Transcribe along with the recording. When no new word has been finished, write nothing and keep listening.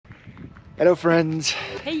Hello friends!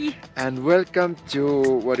 Hey! And welcome to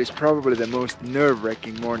what is probably the most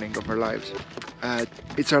nerve-wracking morning of our lives.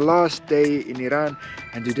 It's our last day in Iran,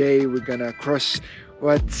 and today we're gonna cross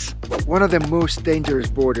what's one of the most dangerous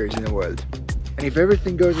borders in the world. And if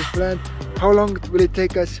everything goes as planned, how long will it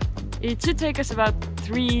take us? It should take us about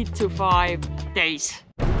 3 to 5 days.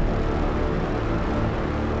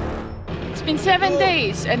 It's been 7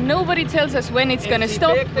 days and nobody tells us when it's gonna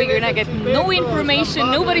stop. We're gonna get no information,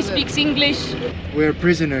 nobody speaks English. We're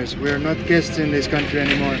prisoners, we're not guests in this country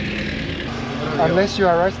anymore. Unless you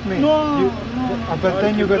arrest me. But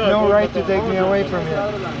then you got no right to take me away from here.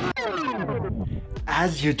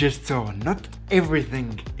 As you just saw, not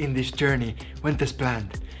everything in this journey went as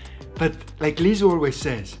planned. But like Liisu always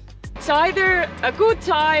says, it's either a good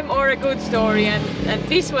time or a good story, and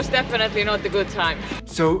this was definitely not a good time.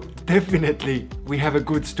 So definitely we have a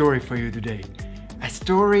good story for you today. A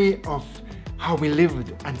story of how we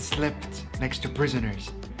lived and slept next to prisoners.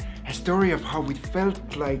 A story of how we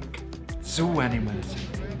felt like zoo animals.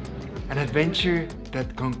 An adventure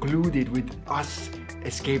that concluded with us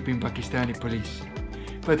escaping Pakistani police.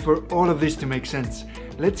 But for all of this to make sense,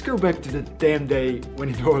 let's go back to the damn day when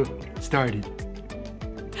it all started.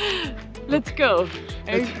 Let's go.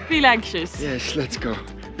 I feel anxious. Yes, let's go.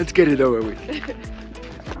 Let's get it over with.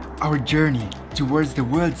 Our journey towards the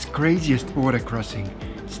world's craziest border crossing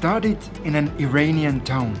started in an Iranian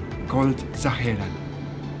town called Zaheran.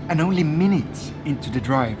 And only minutes into the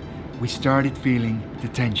drive, we started feeling the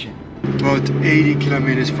tension. About 80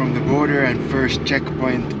 kilometers from the border and first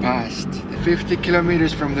checkpoint passed. 50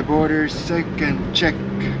 kilometers from the border, second check.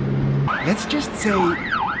 Let's just say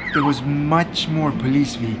there was much more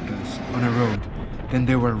police vehicles on a road than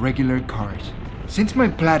there were regular cars. Since my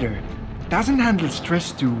bladder doesn't handle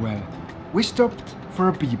stress too well, we stopped for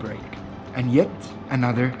a pee break. And yet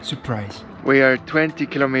another surprise. We are 20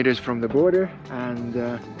 kilometers from the border and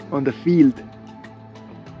on the field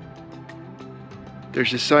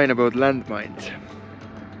there's a sign about landmines.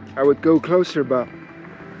 I would go closer, but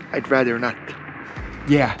I'd rather not.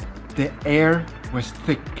 Yeah, the air was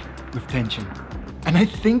thick with tension. And I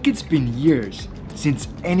think it's been years since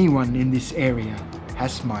anyone in this area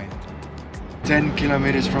has smiled. 10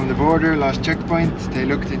 kilometers from the border, last checkpoint, they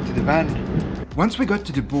looked into the van. Once we got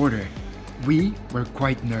to the border, we were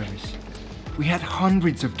quite nervous. We had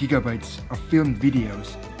hundreds of gigabytes of filmed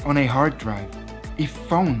videos on a hard drive. If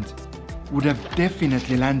found, would have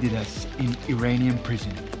definitely landed us in Iranian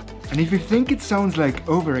prison. And if you think it sounds like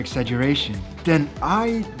over-exaggeration, then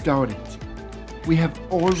I doubt it. We have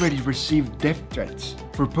already received death threats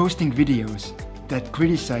for posting videos that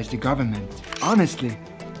criticize the government. Honestly,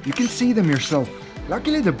 you can see them yourself.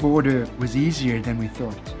 Luckily the border was easier than we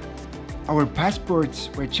thought. Our passports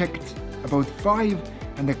were checked about 5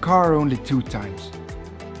 and the car only 2 times.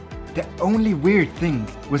 The only weird thing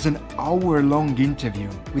was an hour-long interview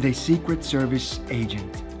with a Secret Service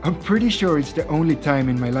agent. I'm pretty sure it's the only time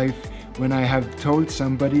in my life when I have told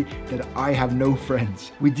somebody that I have no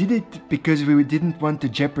friends. We did it because we didn't want to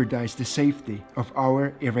jeopardize the safety of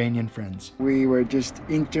our Iranian friends. We were just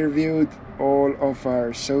interviewed, all of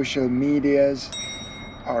our social medias,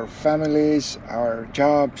 our families, our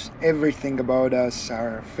jobs, everything about us,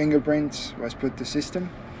 our fingerprints was put to system.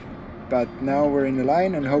 But now we're in the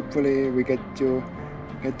line and hopefully we get to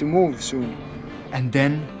move soon. And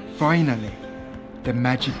then finally, the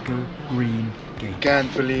magical green gate.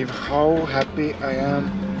 Can't believe how happy I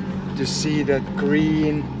am to see that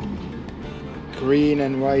green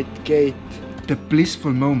and white gate. The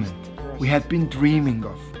blissful moment we had been dreaming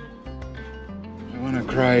of. I wanna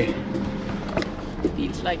cry. It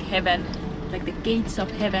feels like heaven, like the gates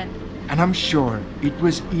of heaven. And I'm sure it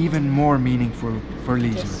was even more meaningful for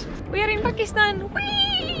Liisu. Yes. We are in Pakistan!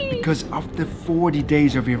 Whee! Because after 40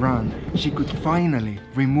 days of Iran, she could finally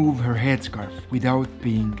remove her headscarf without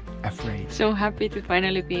being afraid. So happy to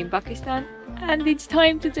finally be in Pakistan, and it's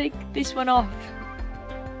time to take this one off.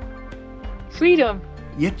 Freedom!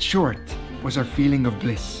 Yet short was our feeling of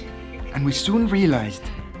bliss, and we soon realized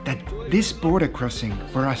that this border crossing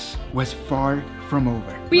for us was far from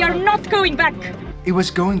over. We are not going back! It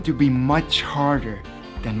was going to be much harder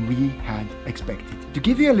than we had expected. To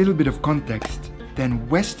give you a little bit of context, the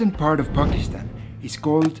western part of Pakistan is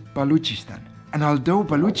called Balochistan. And although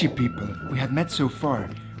Balochi people we had met so far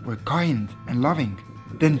were kind and loving,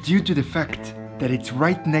 then due to the fact that it's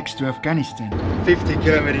right next to Afghanistan, 50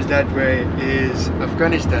 kilometers that way is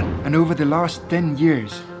Afghanistan. And over the last 10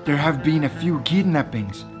 years, there have been a few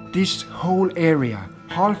kidnappings. This whole area,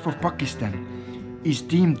 half of Pakistan, is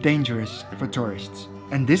deemed dangerous for tourists.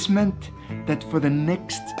 And this meant that for the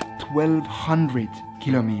next 1200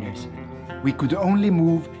 kilometers, we could only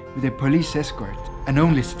move with a police escort and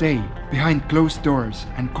only stay behind closed doors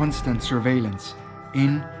and constant surveillance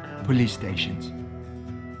in police stations.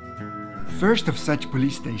 First of such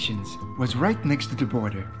police stations was right next to the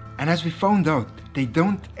border, and as we found out, they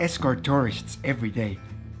don't escort tourists every day.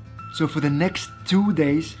 So for the next 2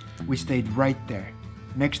 days, we stayed right there,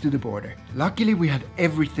 next to the border. Luckily, we had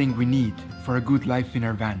everything we need for a good life in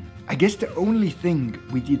our van. I guess the only thing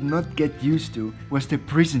we did not get used to was the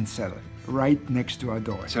prison cell right next to our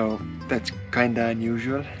door. So that's kinda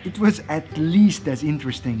unusual. It was at least as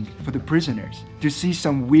interesting for the prisoners to see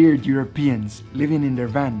some weird Europeans living in their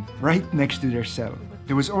van right next to their cell.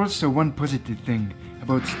 There was also one positive thing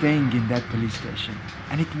about staying in that police station,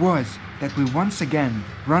 and it was that we once again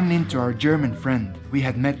run into our German friend we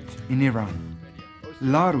had met in Iran.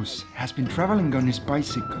 Larus has been traveling on his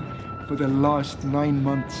bicycle for the last 9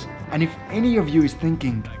 months, and if any of you is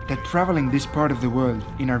thinking that traveling this part of the world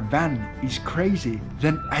in our van is crazy,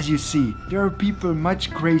 then as you see, there are people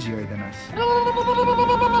much crazier than us.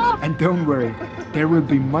 And don't worry, there will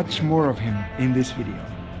be much more of him in this video.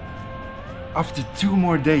 After 2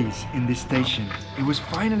 more days in this station, it was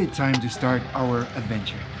finally time to start our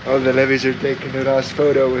adventure. All the levies are taking the last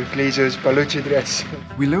photo with Liisu's Balochi dress.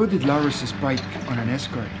 We loaded Larus's bike on an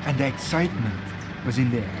escort, and the excitement was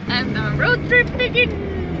in the air. And the road trip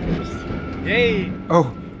begins! Yay!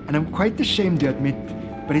 Oh, and I'm quite ashamed to admit,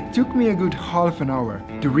 but it took me a good half an hour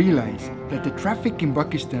to realize that the traffic in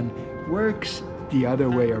Balochistan works the other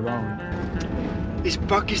way around. Is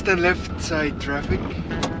Pakistan left side traffic?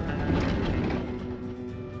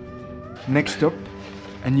 Next up,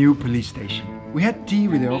 a new police station. We had tea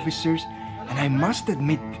with the officers, and I must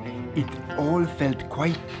admit, it all felt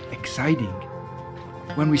quite exciting.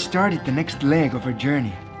 When we started the next leg of our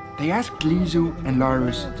journey, they asked Liisu and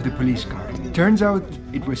Larus to the police car. Turns out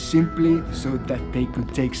it was simply so that they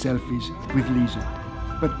could take selfies with Liisu.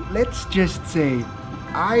 But let's just say,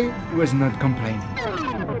 I was not complaining.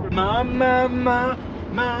 Mama,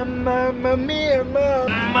 mama, mia,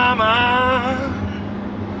 mama.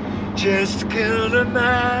 Just killed a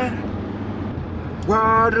man.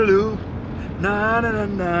 Waterloo. Na na na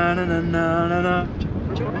na na na na na.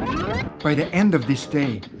 By the end of this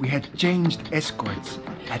day, we had changed escorts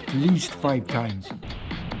at least 5 times.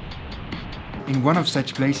 In one of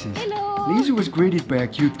such places, Liisu was greeted by a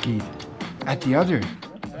cute kid. At the other,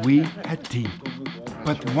 we had tea.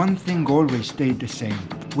 But one thing always stayed the same.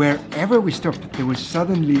 Wherever we stopped, there was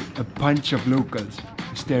suddenly a bunch of locals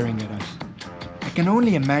staring at us. I can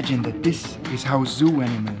only imagine that this is how zoo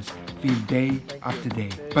animals feel day after day.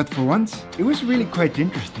 But for once, it was really quite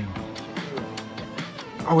interesting.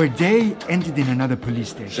 Our day ended in another police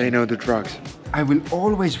station. Say no to drugs. I will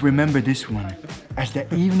always remember this one as the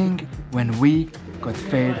evening when we got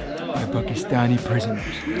fed by Pakistani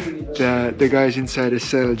prisoners. The guys inside the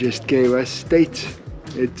cell just gave us dates.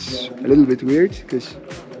 It's a little bit weird because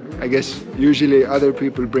I guess usually other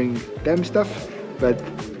people bring them stuff, but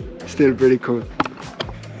still pretty cool.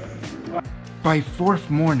 By 4th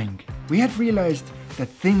morning, we had realized that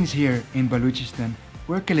things here in Balochistan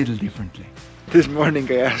work a little differently. This morning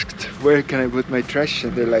I asked, where can I put my trash?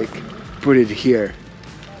 And they're like, put it here.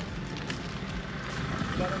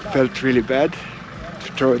 Felt really bad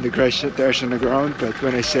to throw in the trash on the ground, but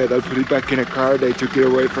when I said I'll put it back in a car, they took it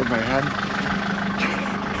away from my hand.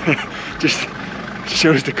 Just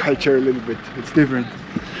shows the culture a little bit. It's different.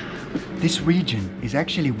 This region is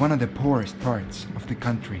actually one of the poorest parts of the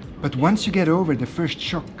country. But once you get over the first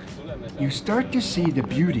shock, you start to see the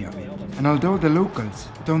beauty of it. And although the locals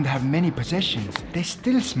don't have many possessions, they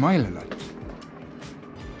still smile a lot.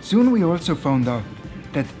 Soon we also found out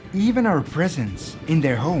that even our presence in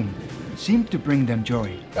their home seemed to bring them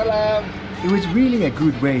joy. Hello. It was really a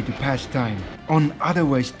good way to pass time on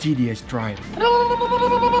otherwise tedious drive.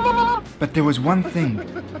 But there was one thing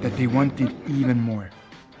that they wanted even more.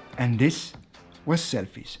 And this was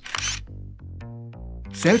selfies.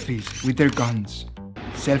 Selfies with their guns,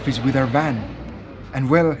 selfies with our van, and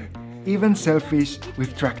well, even selfies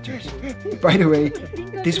with tractors. By the way,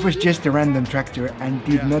 this was just a random tractor and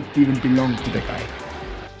did not even belong to the guy.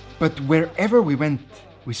 But wherever we went,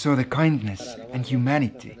 we saw the kindness and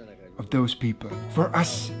humanity of those people. For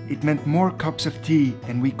us, it meant more cups of tea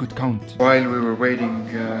than we could count. While we were waiting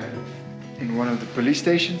in one of the police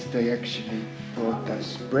stations, they actually brought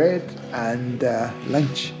us bread and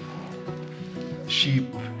lunch. Sheep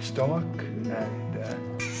stomach and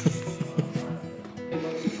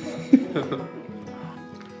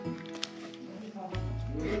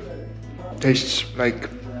tastes like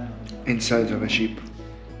insides of a sheep.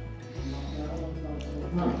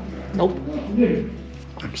 Nope.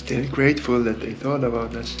 I'm still grateful that they thought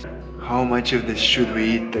about us. how much of this should we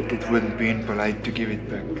eat that it wouldn't be impolite to give it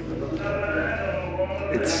back.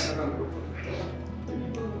 It's...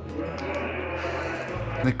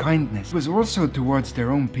 The kindness was also towards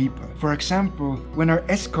their own people. For example, when our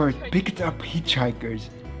escort picked up hitchhikers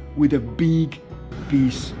with a big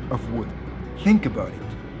piece of wood. Think about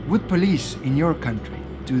it. Would police in your country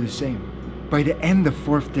do the same? By the end of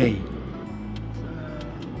 4th day,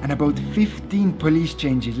 and about 15 police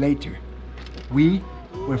changes later, we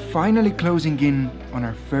were finally closing in on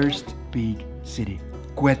our first big city,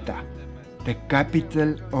 Quetta, the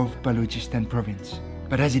capital of Balochistan province.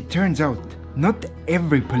 But as it turns out, not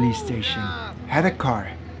every police station had a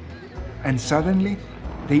car, and suddenly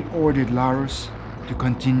they ordered Laros to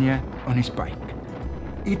continue on his bike.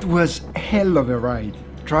 It was hell of a ride,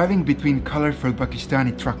 driving between colorful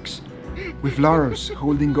Pakistani trucks, with Laros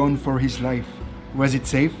holding on for his life. Was it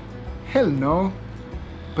safe? Hell no!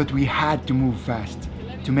 But we had to move fast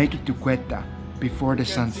to make it to Quetta before the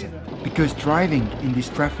sunset, because driving in this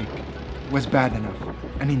traffic was bad enough,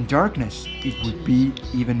 and in darkness it would be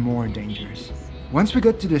even more dangerous. Once we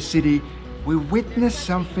got to the city, we witnessed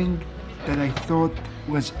something that I thought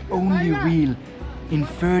was only real in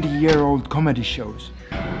 30-year-old comedy shows.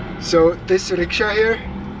 So this rickshaw here,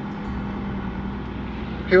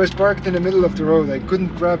 he was parked in the middle of the road. I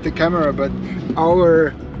couldn't grab the camera, but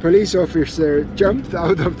our police officer jumped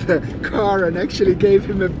out of the car and actually gave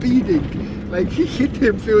him a beating. Like, he hit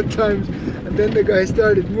him a few times and then the guy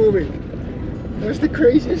started moving. That was the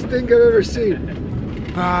craziest thing I've ever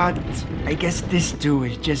seen. But I guess this too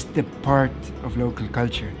is just the part of local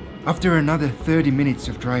culture. After another 30 minutes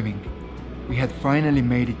of driving, we had finally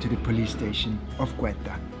made it to the police station of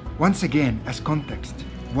Quetta. Once again, as context,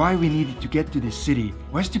 why we needed to get to this city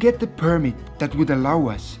was to get the permit that would allow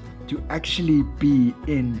us to actually be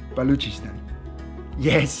in Balochistan.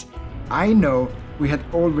 Yes, I know we had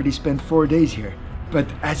already spent 4 days here, but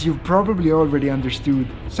as you've probably already understood,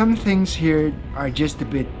 some things here are just a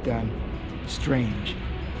bit strange.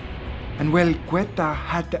 And well, Quetta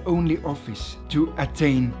had the only office to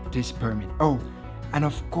attain this permit. Oh, and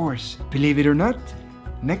of course, believe it or not,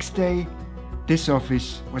 next day this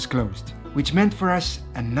office was closed, which meant for us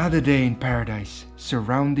another day in paradise,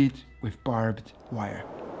 surrounded with barbed wire.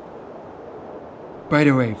 By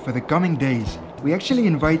the way, for the coming days, we actually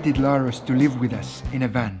invited Laros to live with us in a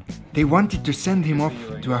van. They wanted to send him off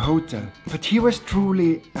to a hotel, but he was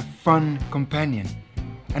truly a fun companion,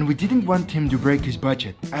 and we didn't want him to break his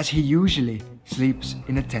budget, as he usually sleeps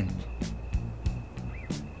in a tent.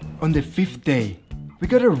 On the 5th day, we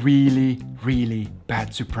got a really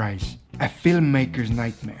bad surprise. A filmmaker's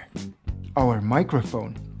nightmare. Our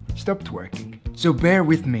microphone stopped working. So bear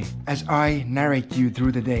with me as I narrate you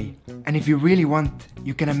through the day. And if you really want,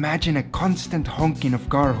 you can imagine a constant honking of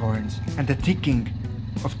car horns and the ticking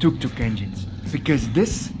of tuk-tuk engines. Because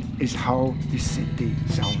this is how this city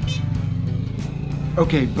sounds.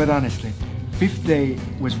 Okay, but honestly, 5th day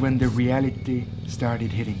was when the reality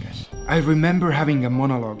started hitting us. I remember having a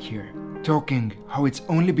monologue here, talking how it's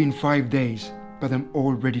only been 5 days, but I'm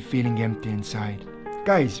already feeling empty inside.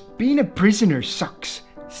 Guys, being a prisoner sucks.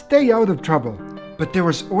 Stay out of trouble. But there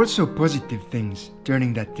was also positive things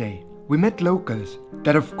during that day. We met locals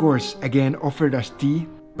that of course again offered us tea,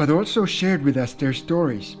 but also shared with us their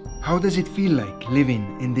stories. How does it feel like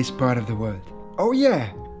living in this part of the world? Oh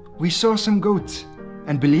yeah, we saw some goats.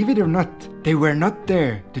 And believe it or not, they were not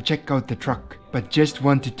there to check out the truck, but just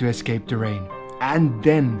wanted to escape the rain. And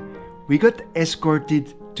then we got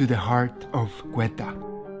escorted to the heart of Quetta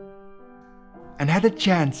and had a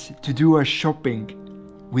chance to do our shopping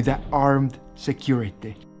with the armed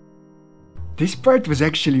security. This part was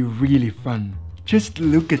actually really fun. Just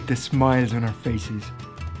look at the smiles on our faces.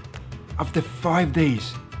 After 5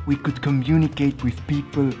 days, we could communicate with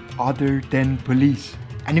people other than police.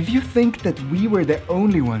 And if you think that we were the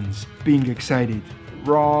only ones being excited,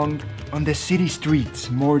 wrong. On the city streets,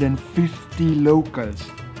 more than 50 locals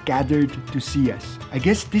gathered to see us. I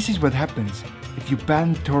guess this is what happens if you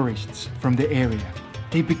ban tourists from the area.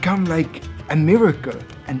 They become like a miracle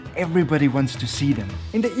and everybody wants to see them.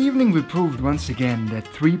 In the evening we proved once again that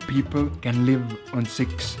 3 people can live on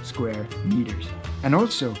 6 square meters. And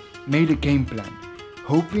also made a game plan,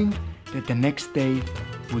 hoping that the next day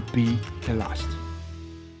would be the last.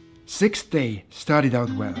 6th day started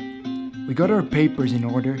out well. We got our papers in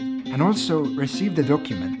order and also received a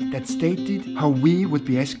document that stated how we would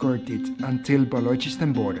be escorted until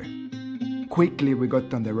Balochistan border. Quickly we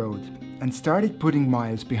got on the road and started putting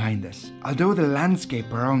miles behind us. Although the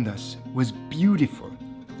landscape around us was beautiful,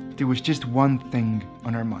 there was just one thing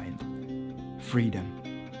on our mind: freedom.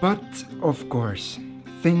 But of course,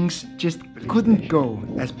 things just couldn't go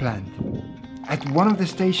as planned. At one of the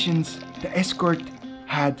stations, the escort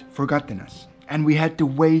had forgotten us, and we had to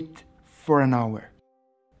wait for an hour.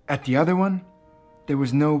 At the other one, there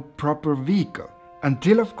was no proper vehicle.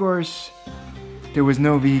 Until, of course, there was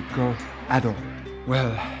no vehicle at all.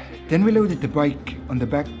 Well, then we loaded the bike on the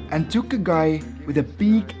back and took a guy with a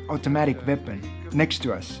big automatic weapon next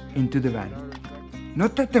to us into the van.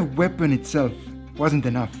 Not that the weapon itself wasn't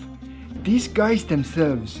enough. These guys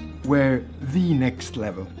themselves were the next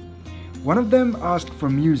level. One of them asked for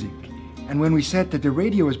music, and when we said that the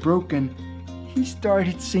radio was broken, he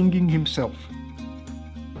started singing himself.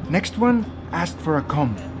 Next one asked for a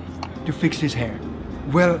comb to fix his hair.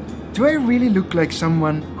 Well, do I really look like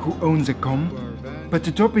someone who owns a comb? But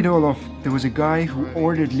to top it all off, there was a guy who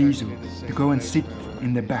ordered Liisu to go and sit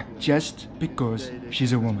in the back just because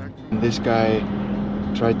she's a woman. This guy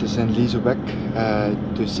tried to send Liisu back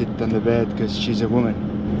to sit on the bed because she's a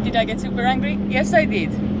woman. Did I get super angry? Yes, I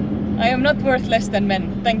did. I am not worth less than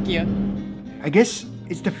men, thank you. I guess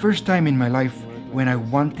it's the first time in my life when I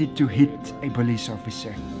wanted to hit a police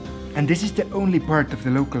officer. And this is the only part of the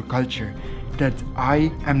local culture that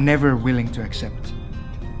I am never willing to accept.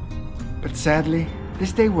 But sadly,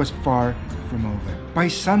 this day was far from over. By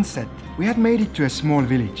sunset, we had made it to a small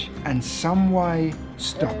village and some way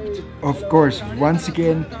stopped. Of course, once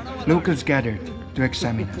again, locals gathered to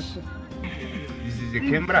examine us. This is a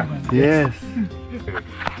camera? Yes.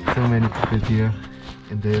 So many people here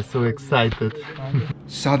and they're so excited.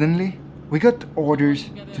 Suddenly, we got orders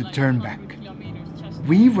to turn back.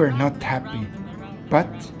 We were not happy, but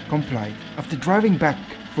complied. After driving back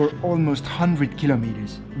for almost 100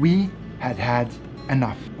 kilometers, we had had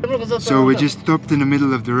enough. So we just stopped in the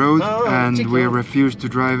middle of the road and we refused to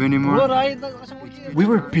drive anymore. We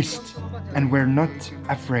were pissed and were not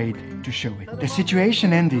afraid to show it. The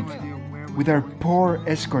situation ended with our poor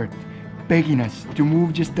escort begging us to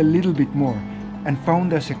move just a little bit more and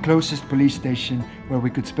found us a closest police station where we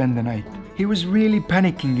could spend the night. He was really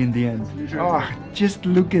panicking in the end. Just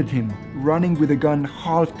look at him, running with a gun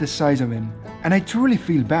half the size of him. And I truly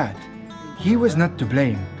feel bad. He was not to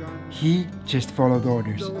blame. He just followed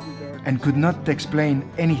orders and could not explain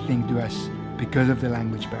anything to us because of the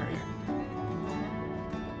language barrier.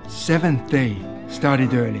 7th day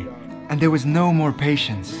started early and there was no more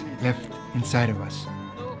patience left inside of us.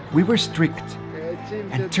 We were strict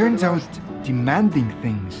and turns out demanding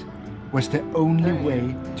things was the only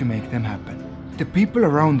way to make them happen. The people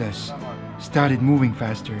around us started moving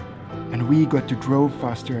faster and we got to drive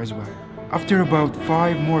faster as well. After about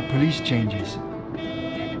 5 more police changes,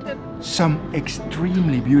 some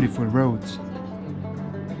extremely beautiful roads,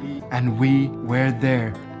 and we were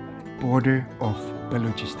there, border of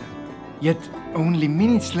Balochistan. Yet only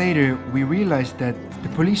minutes later we realized that the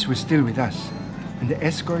police was still with us and the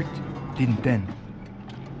escort didn't end.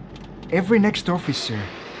 Every next officer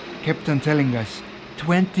kept on telling us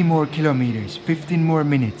 20 more kilometers, 15 more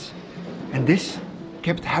minutes, and this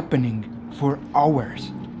kept happening for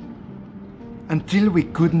hours until we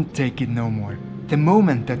couldn't take it no more. The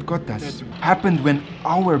moment that got us happened when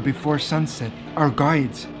hour before sunset, our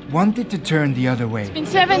guides wanted to turn the other way. It's been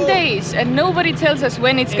 7 days and nobody tells us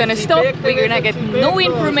when it's gonna stop. We're gonna get no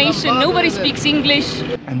information, nobody speaks English.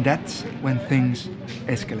 And that's when things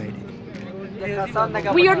escalated.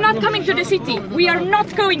 We are not coming to the city. We are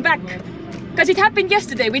not going back. Because it happened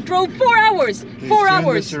yesterday. We drove 4 hours. 4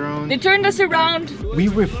 hours. They turned us around. We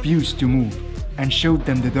refused to move and showed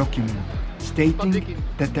them the document stating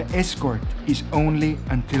that the escort is only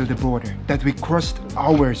until the border, that we crossed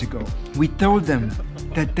hours ago. We told them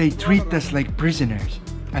that they treat us like prisoners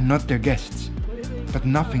and not their guests, but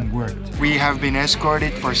nothing worked. We have been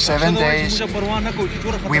escorted for 7 days.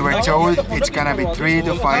 We were told it's gonna be 3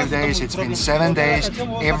 to 5 days. It's been 7 days.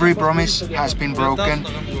 Every promise has been broken.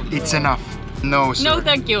 It's enough. No, sir. No,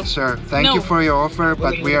 thank you. Sir, thank you for your offer,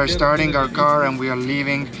 but we are starting our car and we are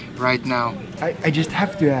leaving right now. I just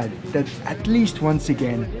have to add that at least once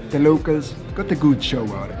again, the locals got a good show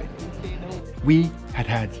out of it. We had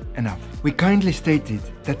had enough. We kindly stated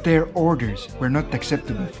that their orders were not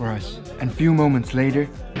acceptable for us, and few moments later,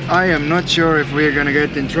 I am not sure if we're gonna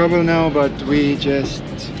get in trouble now, but we just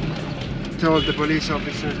told the police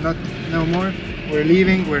officers no more. We're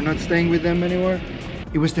leaving, we're not staying with them anymore.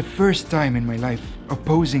 it was the first time in my life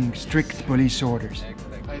opposing strict police orders,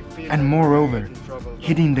 and moreover,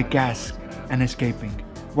 hitting the gas and escaping,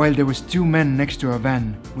 while there was 2 men next to a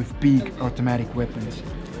van with big automatic weapons.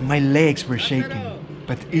 My legs were shaking,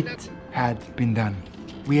 but it had been done.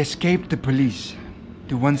 We escaped the police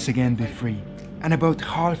to once again be free, and about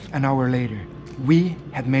half an hour later, we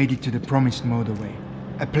had made it to the promised motorway,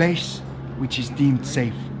 a place which is deemed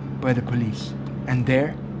safe by the police. And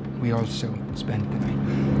there we also spent the night.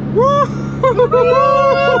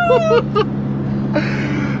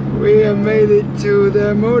 We have made it to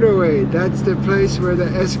the motorway. That's the place where the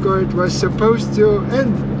escort was supposed to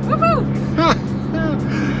end.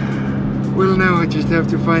 Well, now I just have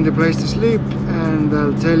to find a place to sleep, and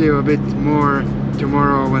I'll tell you a bit more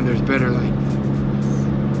tomorrow when there's better light.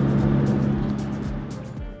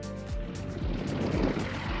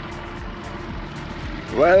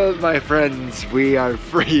 Well, my friends, we are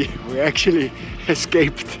free. We actually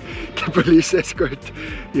escaped the police escort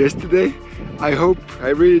yesterday. I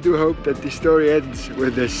really do hope that the story ends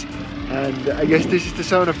with this. And I guess this is the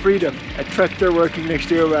sound of freedom. A tractor working next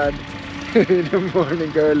to your van in the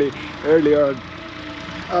morning early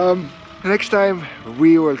on. Next time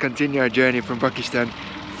we will continue our journey from Pakistan,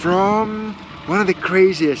 from one of the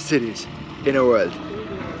craziest cities in the world,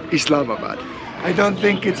 Islamabad. I don't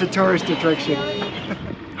think it's a tourist attraction.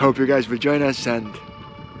 Hope you guys will join us, and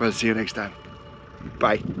we'll see you next time.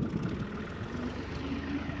 Bye.